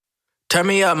Turn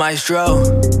me up, maestro.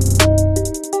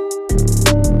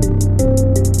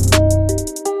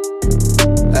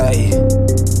 Ay,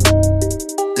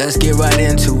 let's get right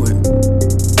into it.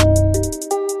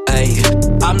 Ay,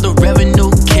 I'm the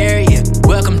revenue carrier.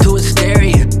 Welcome to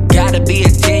Hysteria. Gotta be a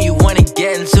 10, you wanna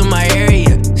get into my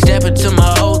area. Step into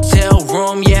my hotel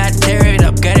room, yeah, I tear it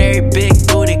up. Got every big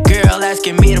booty girl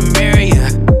asking me to marry her.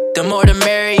 The more the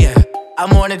merrier,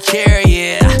 I'm on a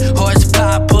chariot.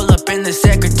 Horsepower, pull up in the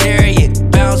secretariat.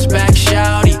 Bounce back,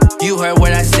 shawty, you heard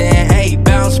what I said. Hey,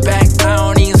 bounce back, I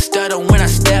don't even stutter when I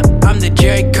step. I'm the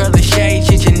Jerry curling shade,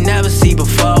 shit you never see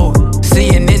before.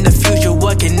 Seeing in the future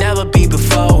what can never be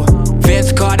before.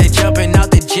 Vince Carter jumping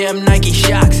out the gym, Nike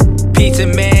shocks. Pizza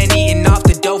man eating off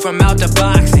the dough from out the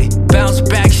box. Ay, bounce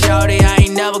back, shawty, I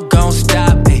ain't never gon'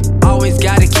 stop. Ay, always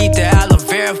gotta keep the aloe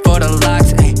vera for the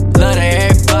locks. Ay, love to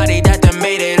everybody that done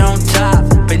made it on top.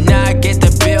 But now I get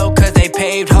the bill cause they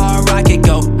paved hard rocket.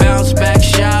 Go bounce back,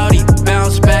 shawty,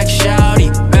 bounce back, shawty,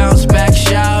 bounce back,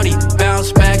 shawty,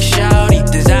 bounce back, shawty.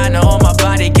 Designer on my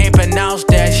body, can't pronounce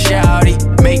that, shawty.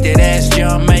 Make that ass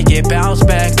jump, make it bounce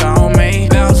back on me.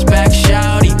 Bounce back,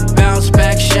 shawty, bounce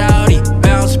back, shawty,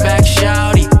 bounce back,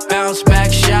 shawty, bounce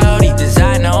back, shawty.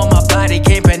 Designer on my body,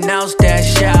 can't pronounce that,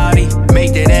 shawty.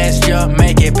 Make that ass jump,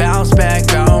 make it bounce back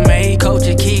on me.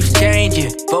 Culture keeps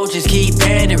changing, vultures keep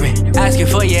pandering. Asking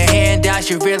for your handouts,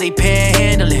 you really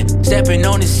panhandling. Stepping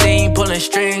on the scene, pulling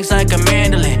strings like a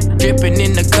mandolin. Dripping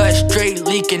in the cut, straight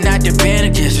leaking out the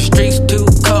bandages. The street